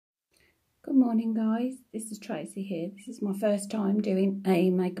Good morning guys, this is Tracy here. This is my first time doing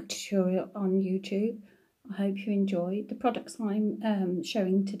a makeup tutorial on YouTube. I hope you enjoy. The products I'm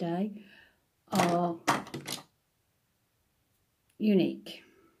showing today are Younique.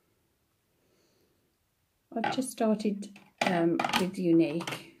 I've just started with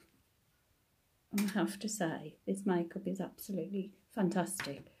Younique. I have to say this makeup is absolutely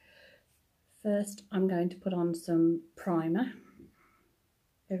fantastic. First I'm going to put on some primer.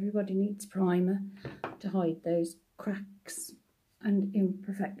 Everybody needs primer to hide those cracks and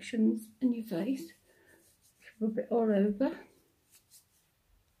imperfections in your face. Rub it all over.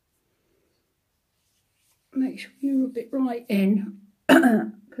 Make sure you rub it right in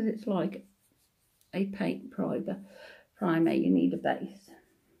because it's like a paint primer. You need a base.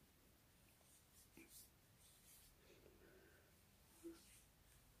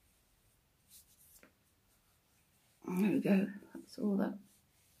 There we go. That's all that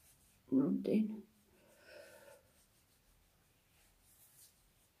rubbed in.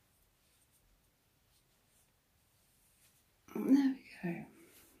 There we go.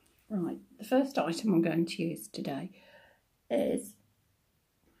 Right, the first item I'm going to use today is,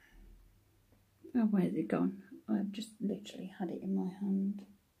 oh, where's it gone? I've just literally had it in my hand.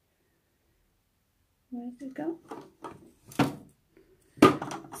 Where's it gone?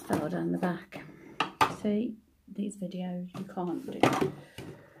 It's fell down the back. See, these videos you can't do.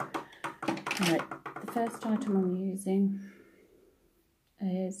 Right, the first item I'm using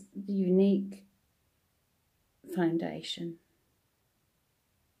is the Younique foundation.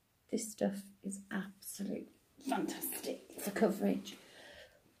 This stuff is absolutely fantastic for coverage.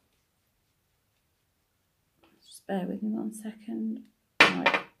 Just bear with me 1 second.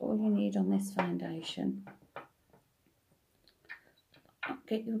 Right, all you need on this foundation,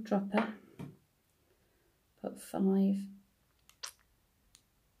 get your dropper, put 5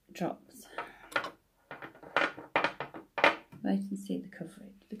 drops. Wait and see the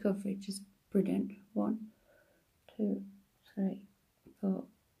coverage. The coverage is brilliant. 1, 2, 3, 4,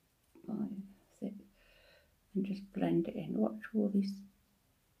 5, 6, and just blend it in. Watch all these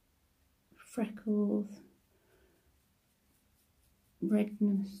freckles,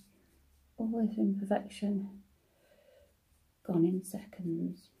 redness, all this imperfection gone in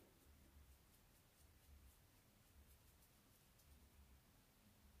seconds.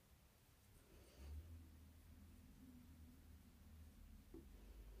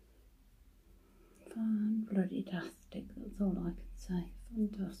 Bloody-tastic, that's all I can say.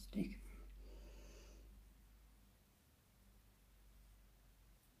 Fantastic.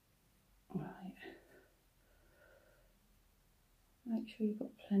 Right. Make sure you've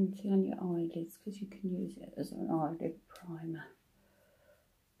got plenty on your eyelids because you can use it as an eyelid primer.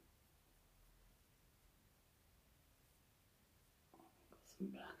 Got some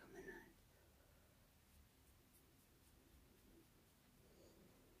black on my nose.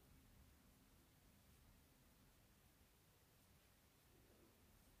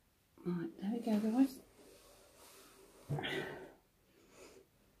 Right, there we go guys.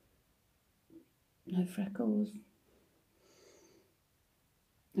 No freckles,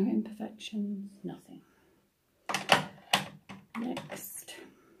 no imperfections, nothing. Next,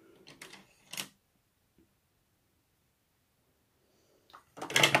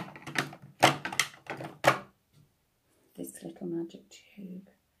 this little magic tube.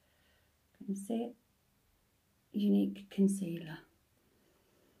 Can you see it? Younique concealer.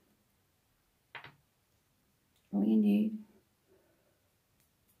 All you need,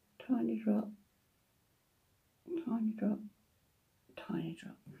 tiny drop, tiny drop, tiny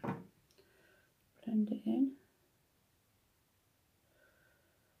drop. Blend it in.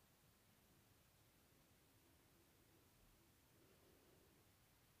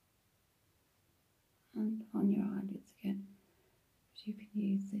 And on your eyelids again. So you can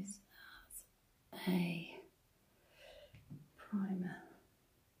use this as a primer.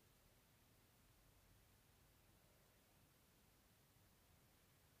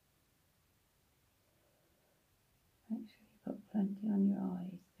 Make sure you've got plenty on your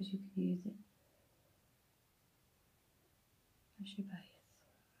eyes because you can use it as your base.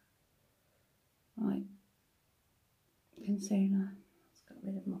 Right, concealer. Let's get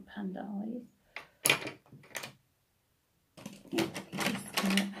rid of my panda eyes. Yeah, just do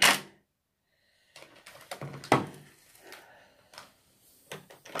it.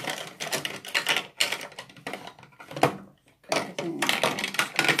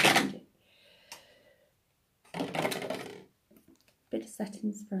 Bit of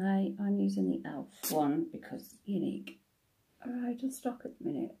setting spray. I'm using the e.l.f. one because Younique are out of stock at the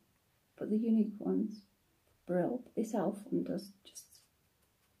minute, but the Younique ones, brill. This e.l.f. one does just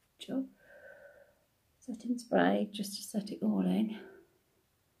job. setting spray just to set it all in.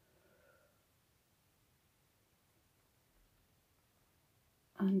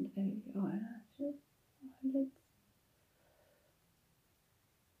 And eyelashes, eyelids.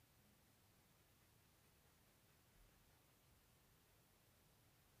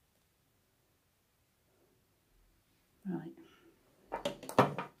 Right.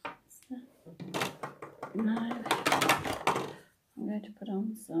 So, now I'm going to put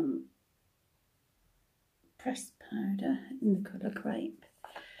on some pressed powder in the colour Grape.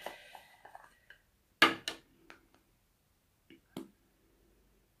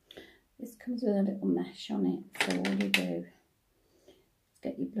 This comes with a little mesh on it, so all you do is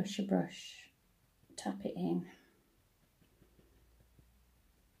get your blusher brush, tap it in,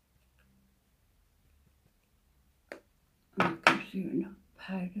 and it gives you enough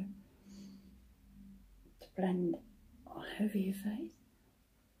powder to blend all over your face.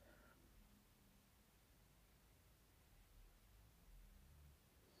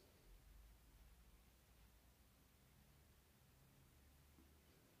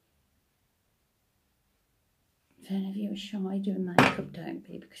 If any of you are shy doing makeup, don't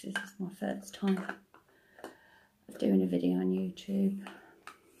be, because this is my first time of doing a video on YouTube,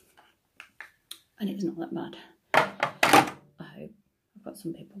 and it's not that bad. I hope. I've got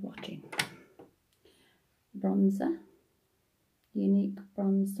some people watching. Bronzer, Younique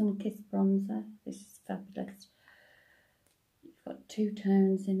Bronze Sun Kiss Bronzer. This is fabulous. You've got two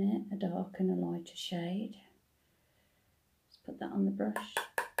tones in it, a dark and a lighter shade. Just put that on the brush,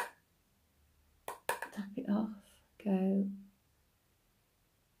 tap it off, go in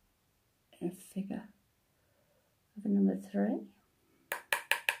a figure of a number 3,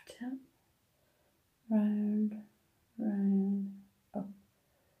 tap, round, round, up,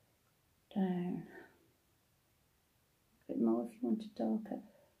 down. A bit more if you want it darker.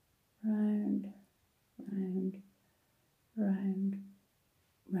 Round, round, round,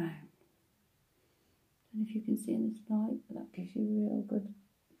 round. And if you can see in this light, that gives you real good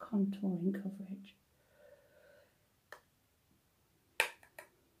contouring coverage.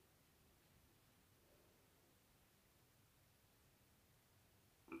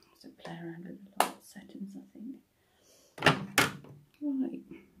 So play around with the light settings, I think. Right.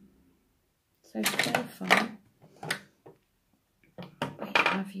 So far, we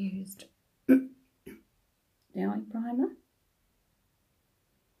have used the eye primer,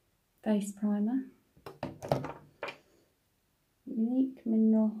 face primer, Younique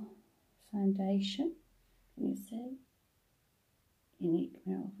Mineral Foundation. Can you see? Younique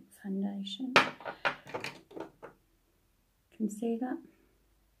Mineral Foundation. Can you see that?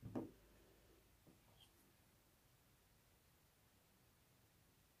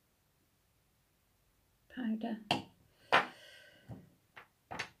 Powder.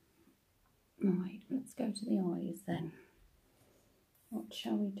 Right, let's go to the eyes then. What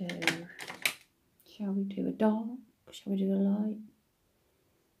shall we do? Shall we do a dark? Shall we do a light?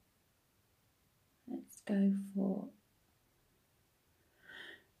 Let's go for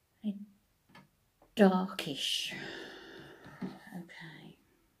a darkish. Okay,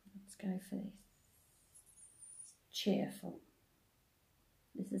 let's go for this. Cheerful.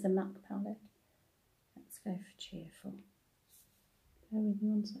 This is a MAC palette. Let's go for cheerful. Bear with me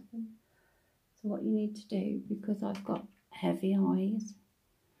 1 second. So what you need to do, because I've got heavy eyes,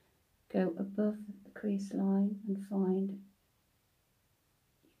 go above the crease line and find your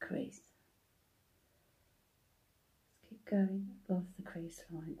crease. Just keep going above the crease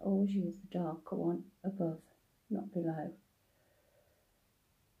line. Always use the darker one above, not below.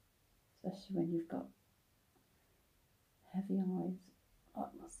 Especially when you've got heavy eyes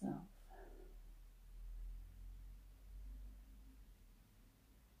like myself.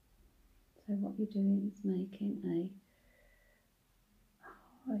 So what you're doing is making a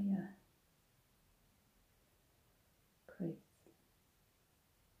higher crease.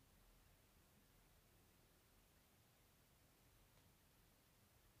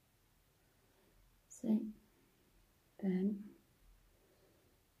 See? Then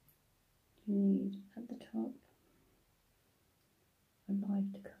you need at the top a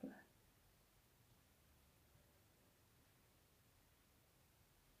lighter colour.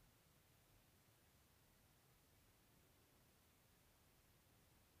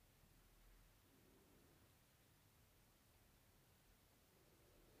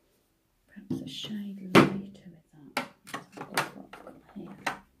 Perhaps a shade lighter with that. That's what I've got here.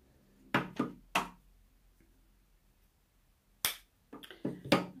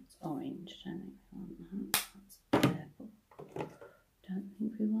 That's orange, don't think we want that. That's purple. Don't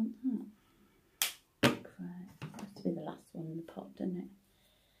think we want that. Great. It has to be the last one in the pot, doesn't it?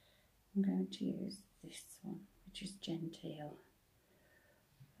 I'm going to use this one, which is Genteel,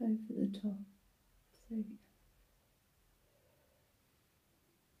 over the top. So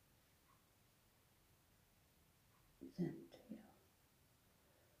Genteel.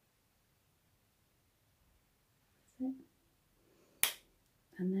 That's it.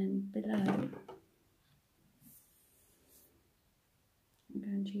 And then below, I'm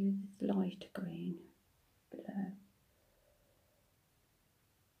going to use this light green below.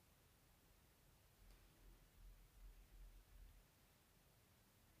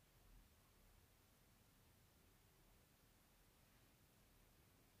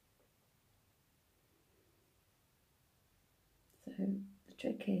 So the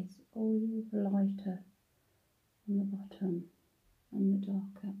trick is always lighter on the bottom and the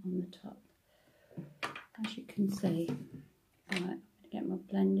darker on the top. As you can see, right, I'm going to get my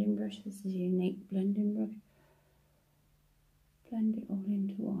blending brush. This is a Younique blending brush. Blend it all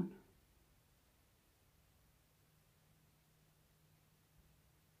into one.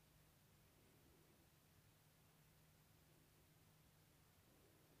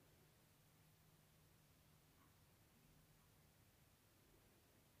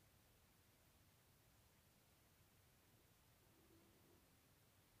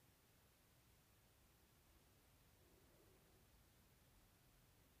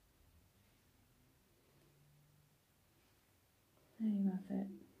 There you have it.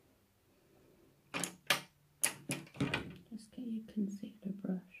 Just get your concealer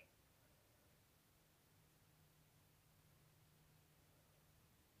brush.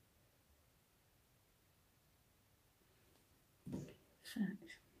 In fact,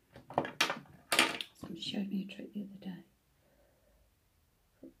 somebody showed me a trick the other day.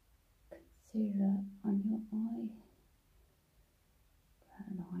 Put concealer on your eye,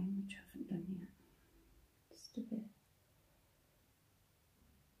 line, which I haven't done yet. Just a bit.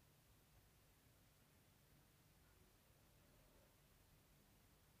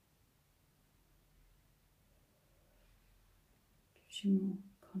 Gives you more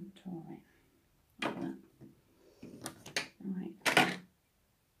contouring, like that. Right.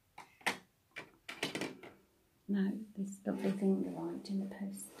 Now, this lovely thing arrived in the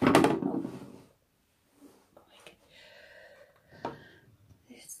post. Oh,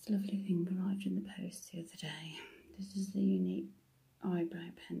 this lovely thing arrived in the post the other day. This is the Younique eyebrow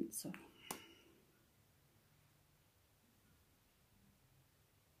pencil.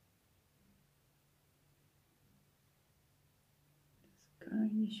 Just go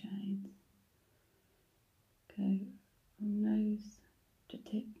in your shades. Go from nose to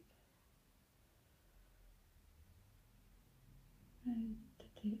tip. Nose to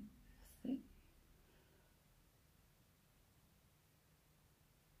tip. Thick.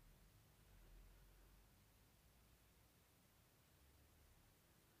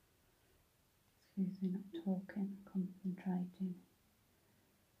 Excuse me, not talking, concentrating.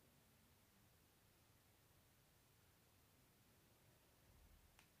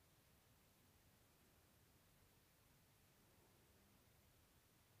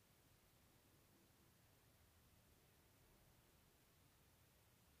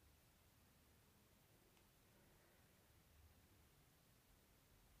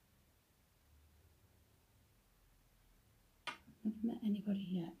 I've never met anybody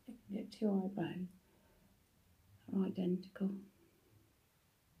yet that can get two eyebrows that are identical.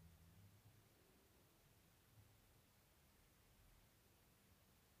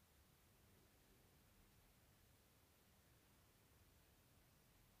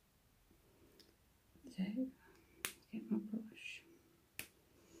 So, get my brush.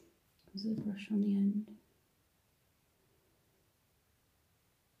 There's a brush on the end.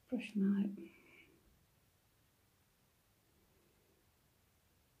 Brush them out.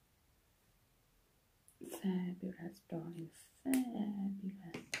 Fabulous, darling,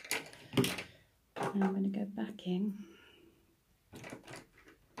 fabulous. Now I'm going to go back in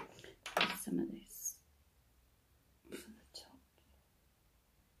with some of this for the top.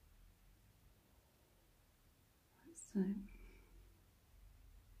 So,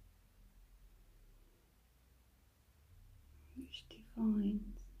 which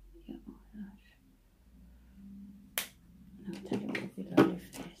defines your eyelash. And I'll tell you what would be lovely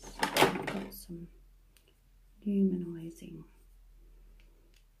for this. I've got some luminising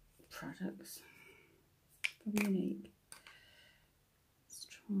products from Younique. Let's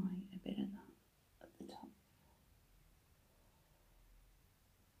try a bit of that at the top.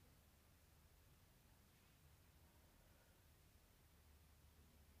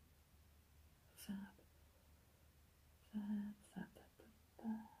 Fab. Fab, fab, fab,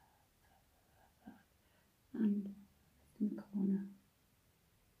 fab, fab, fab. And in the corner.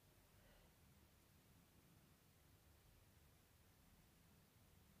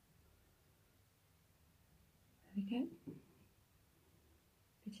 go.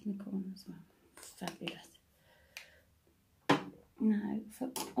 Bit in the corner as well. Fabulous. Now for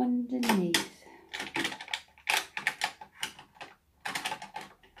underneath.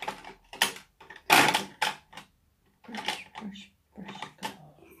 Brush, go.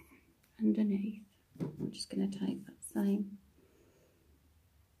 Underneath. I'm just going to take that same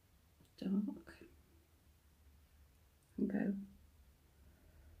dark and go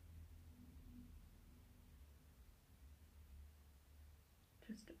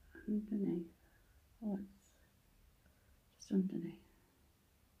just underneath. Oh, it's just underneath.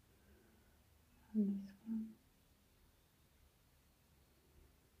 And this one.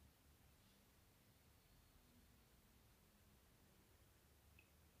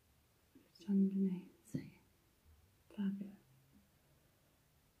 Just underneath. See? Fabulous.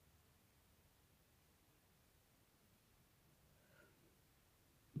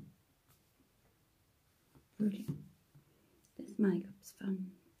 Brilliant. This makeup's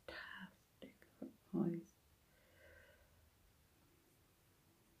fantastic for eyes.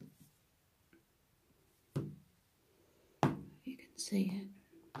 You can see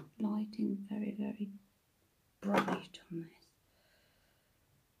it, lighting very, very bright on this.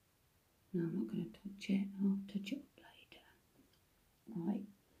 No, I'm not going to touch it. I'll touch it later. Right.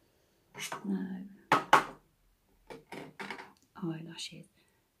 Now, eyelashes.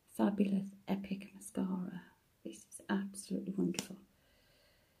 Fabulous Epic mascara. This is absolutely wonderful.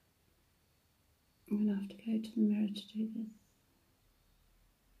 I'm going to have to go to the mirror to do this.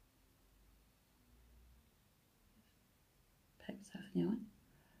 Poke myself in the eye.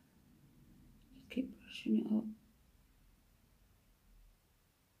 Just keep brushing it up.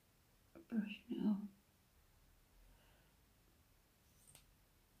 Brushing it up.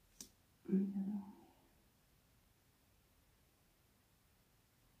 And the other eye.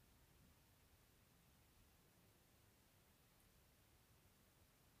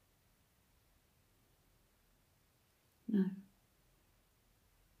 No,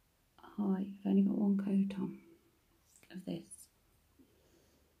 I've only got one coat on of this.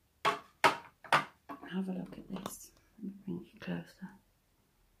 Have a look at this. Let me bring you closer.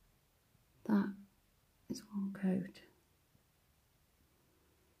 That is one coat.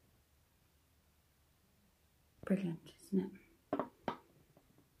 Brilliant, isn't it?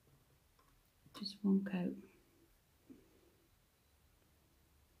 Just one coat.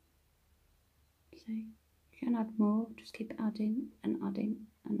 See? You can add more, just keep adding and adding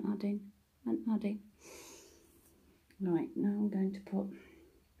and adding and adding. Right, now I'm going to put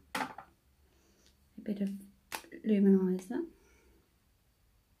a bit of luminizer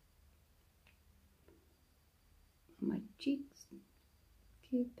on my cheeks,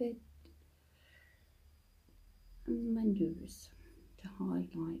 Cupid, and my nose to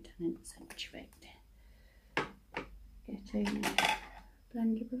highlight and accentuate. Get a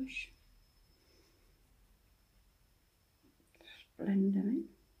blender brush. Blend them in.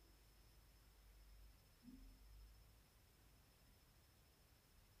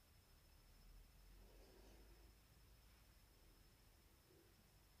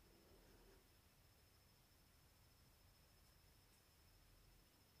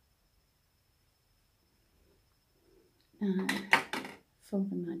 Now for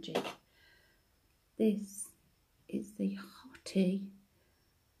the magic. This is the Hottie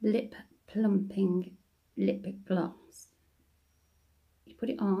Lip Plumping Lip Gloss. You put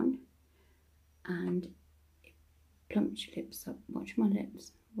it on and it plumps your lips up. Watch my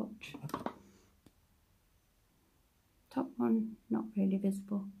lips, watch. Top one, not really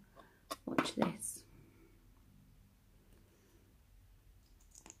visible. Watch this.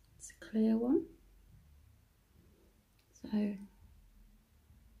 It's a clear one. So I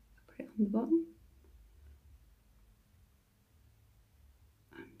put it on the bottom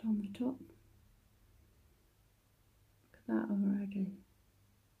and on the top. Look at that already.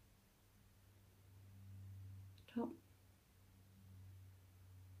 Top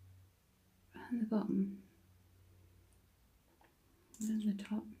and the bottom. And the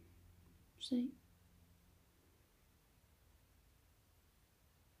top. See?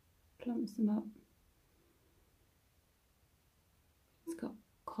 Plumps them up. It's got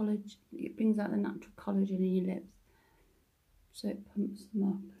collagen, it brings out the natural collagen in your lips, so it pumps them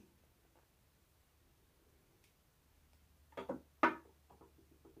up.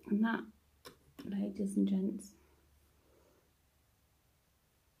 And that, ladies and gents,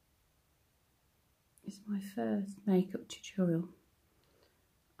 is my first makeup tutorial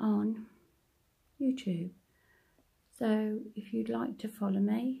on YouTube. So if you'd like to follow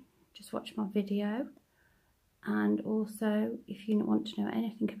me, just watch my video. And also, if you want to know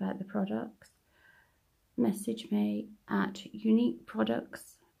anything about the products, message me at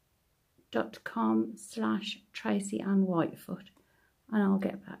youniqueproducts.com/Tracy Ann Whitefoot and I'll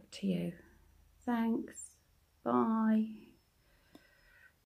get back to you. Thanks. Bye.